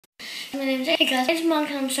My name is YTP Munkskilz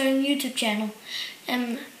and I'm starting a YouTube channel.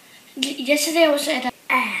 Yesterday I was at an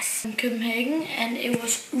ass in Copenhagen and it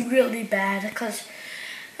was really bad because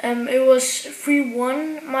it was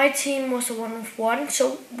 3-1. My team was a 1-1,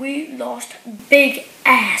 so we lost big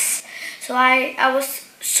ass. So I was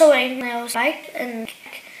so angry. I was like, and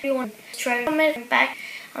everyone tried to comment back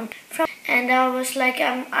and I was like,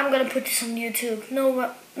 I'm gonna put this on YouTube,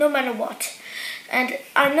 no matter what. And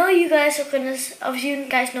I know you guys are gonna, if you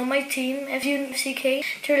guys know my team, if you know CK,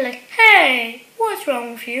 they're like, hey, what's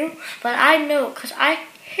wrong with you? But I know, cause I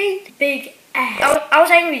hate big ass. I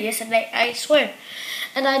was angry yesterday, I swear.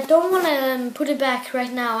 And I don't wanna put it back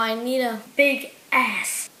right now. I need a big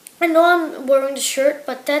ass. I know I'm wearing the shirt,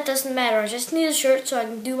 but that doesn't matter. I just need a shirt so I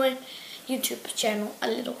can do my YouTube channel a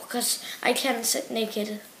little, cause I can't sit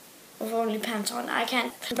naked with only pants on. I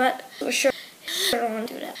can't, but a shirt, I don't want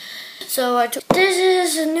to do that. So I took,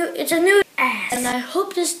 it's a new ass, and I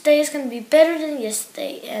hope this day is gonna be better than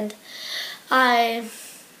yesterday. And I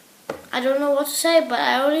don't know what to say, but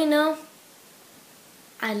I only know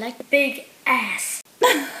I like big ass.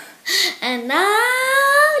 And now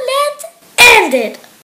let's end it.